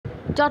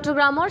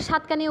চট্টগ্রামের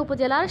সাতকানিয়া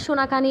উপজেলার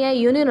সোনাকানিয়া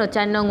ইউনিয়নের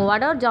 ৪ নং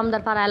ওয়ার্ডের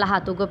জমদারপাড়া এলাহা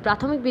তুগ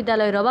প্রাথমিক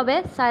বিদ্যালয়ের অভাবে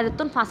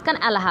সাইরতুন ফাঁসকান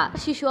এলাহা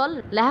শিশুল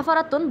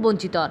লেহাফারাতুন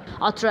বঞ্চিত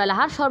অত্র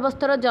এলাহার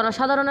সর্বস্তরের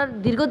জনসাধারণের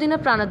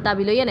দীর্ঘদিনের প্রাণের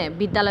দাবি লইয়েনে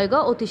বিদ্যালয়গ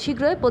অতি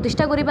শীঘ্রই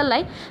প্রতিষ্ঠা করিবার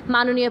লাই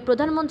মাননীয়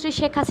প্রধানমন্ত্রী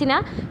শেখ হাসিনা,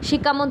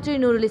 শিক্ষামন্ত্রী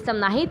নুরুল ইসলাম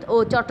নাহিদ ও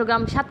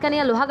চট্টগ্রাম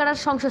সাতকানিয়া লোহাগাড়ার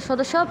সংসদ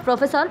সদস্য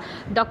প্রফেসর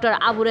ডক্টর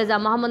আবু রেজা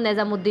মোহাম্মদ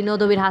নেজামুদ্দিন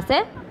নদবির হাসে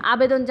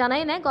আবেদন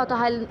জানাই নে গত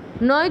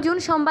 ৯ জুন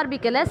সোমবার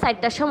বিকেলে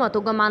 ৪টার সময়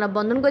তুগ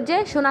মানববন্ধন গজে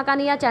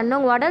সোনাকানিয়া ৪ নং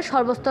ওয়ার্ডের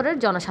সর্বস্তরের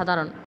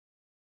জনসাধারণ।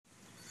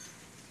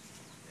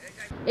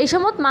 এই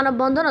সময়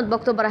মানববন্ধনত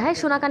বক্তব্য রাখে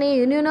সোনাকানিয়া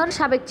ইউনিয়নের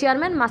সাবেক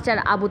চেয়ারম্যান মাস্টার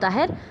আবু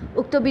তাহের।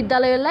 উক্ত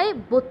বিদ্যালয়ের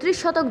 ৩২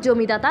 শতক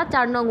জমিদাতা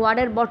 ৪ নং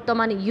ওয়ার্ডের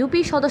বর্তমান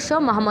ইউপি সদস্য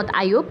মোহাম্মদ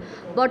আইয়ুব,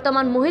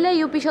 বর্তমান মহিলা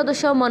ইউপি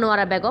সদস্য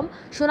মনোয়ারা বেগম,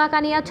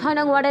 সোনাকানিয়া ৬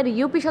 নং ওয়ার্ডের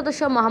ইউপি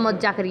সদস্য মোহাম্মদ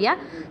জাকারিয়া,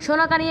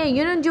 সোনাকানিয়া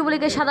ইউনিয়ন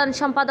যুবলীগের সাধারণ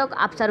সম্পাদক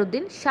আফসার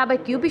উদ্দিন,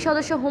 সাবেক ইউপি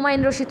সদস্য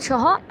হুমায়ুন রশিদ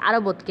সহ আরো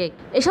বোধকে।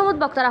 এই সময়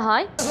বক্তারা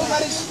হয়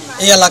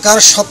এই এলাকার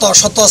শত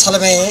শত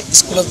ছেলেমেয়ে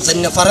স্কুলে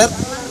জন্য পারে,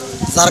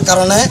 যার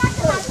কারণে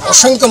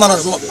অসংখ্য মানুষ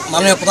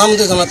মাননীয়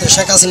প্রধানমন্ত্রী জননেত্রী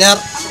শেখ হাসিনার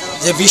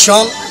যে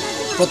ভীষণ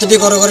প্রতিটি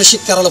ঘরে ঘরে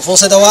শিক্ষার আলো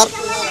পৌঁছে দেওয়ার,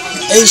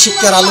 এই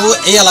শিক্ষার আলো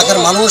এই এলাকার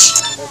মানুষ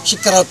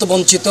শিক্ষার আলো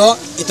বঞ্চিত।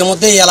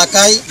 ইতিমধ্যে এই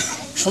এলাকায়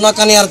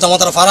সোনাকানিয়ার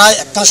জমাদার পাড়ায়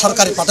একটা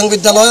সরকারি প্রাথমিক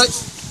বিদ্যালয়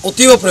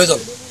অতীব প্রয়োজন।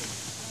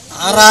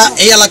 আর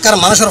এই এলাকার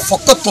মানুষের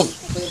পক্ষত্বন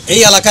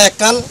এই এলাকায়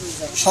একখান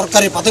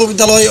সরকারি প্রাথমিক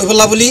বিদ্যালয়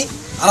অবহেলা বলি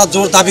আমরা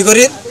জোর দাবি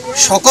করি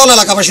সকল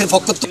এলাকাবাসীর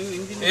পক্ষত্ব।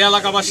 এই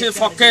এলাকাবাসীর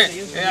পক্ষে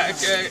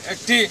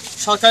একটি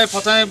সরকারি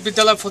প্রাথমিক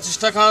বিদ্যালয়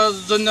প্রতিষ্ঠা করার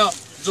জন্য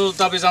জোর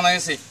দাবি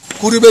জানাইছি।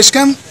 পরিবেশ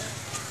ক্যাম্প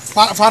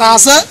ফারা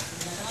আছে,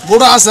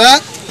 বড় আছে,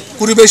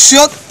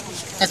 পরিবেশত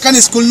একখান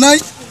স্কুল নাই,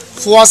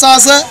 ফুয়াশা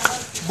আছে,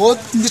 বহুত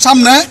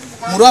সামনে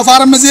মুরা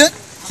ফার্ম মেজে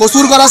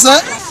প্রচুর ঘর আছে।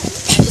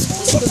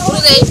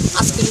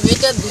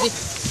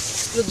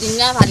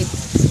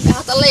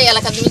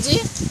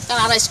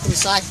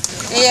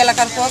 এই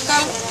এলাকার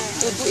পরকাল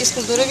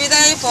স্কুল দূরে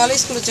বিদায় ফল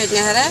স্কুল চৈত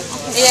হারে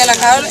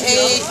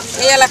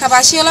এই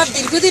এলাকাবাসী হল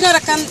দীর্ঘদিনের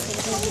একখান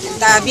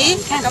দাবি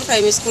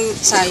প্রাইমারি স্কুল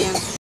চাই।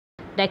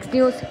 Desk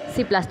news,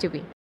 Cplus TV।